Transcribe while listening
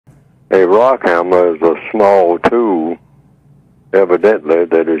A rock hammer is a small tool, evidently,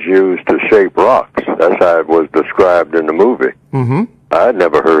 that is used to shape rocks. That's how it was described in the movie. Mm-hmm. I had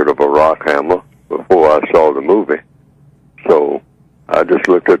never heard of a rock hammer before I saw the movie. So I just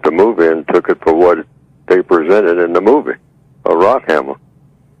looked at the movie and took it for what they presented in the movie, a rock hammer.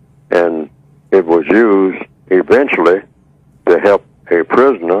 And it was used eventually to help a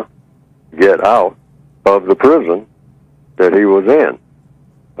prisoner get out of the prison that he was in.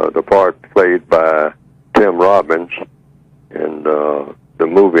 The part played by Tim Robbins, and the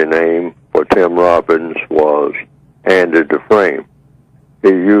movie name for Tim Robbins was Andy Dufresne. He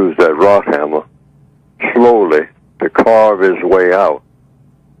used that rock hammer slowly to carve his way out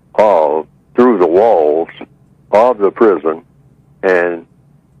through the walls of the prison and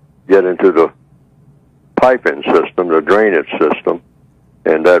get into the piping system, the drainage system,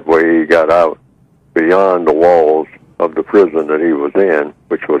 and that way he got out beyond the walls of the prison that he was in,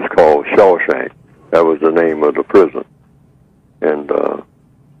 which was called Shawshank. That was the name of the prison. And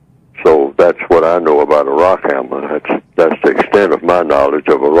so that's what I know about a rock hammer. That's the extent of my knowledge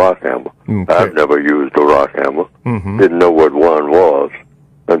of a rock hammer. Okay. I've never used a rock hammer. Mm-hmm. Didn't know what one was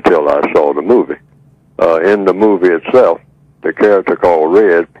until I saw the movie. In the movie itself, the character called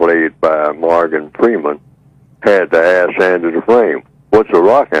Red, played by Morgan Freeman, had to ask Andy Dufresne, "What's a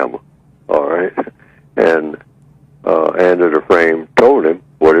rock hammer?" All right, and Andy Dufresne told him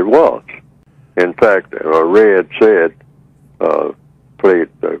what it was. In fact, Red said, the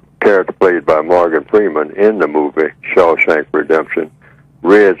character played by Morgan Freeman in the movie Shawshank Redemption,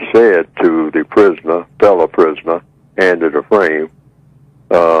 Red said to the fellow prisoner, Andy Dufresne,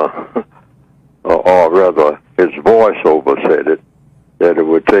 or rather his voiceover said it, that it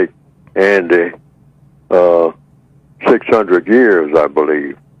would take Andy 600 years, I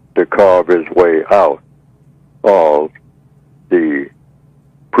believe, to carve his way out of the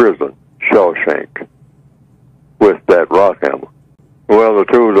prison, Shawshank, with that rock hammer. Well, the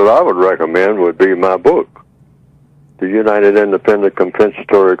tool that I would recommend would be my book, The United Independent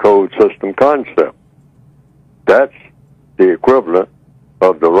Compensatory Code System Concept. That's the equivalent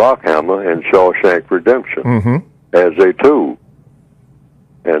of the rock hammer in Shawshank Redemption, mm-hmm. as a tool.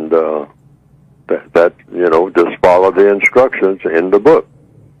 And just follow the instructions in the book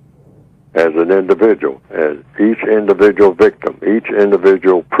as an individual, as each individual victim, each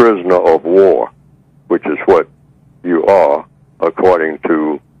individual prisoner of war, which is what you are according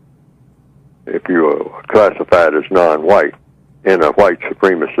to, if you are classified as non-white in a white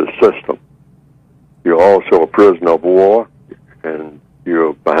supremacist system. You're also a prisoner of war, and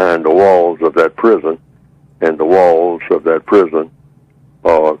you're behind the walls of that prison, and the walls of that prison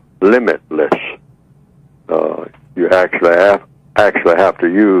are limitless. You actually have to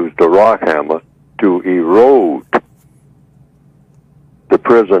use the rock hammer to erode the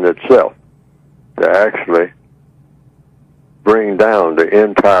prison itself, to actually bring down the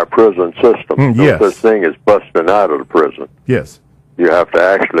entire prison system. Yes. No such thing as busting out of the prison. Yes. You have to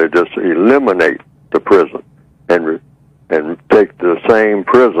actually just eliminate the prison and take the same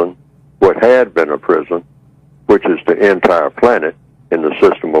prison, what had been a prison, which is the entire planet in the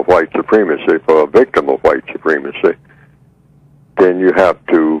system of white supremacy for a victim of white supremacy. Then you have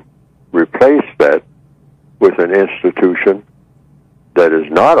to replace that with an institution that is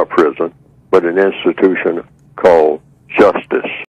not a prison, but an institution called justice.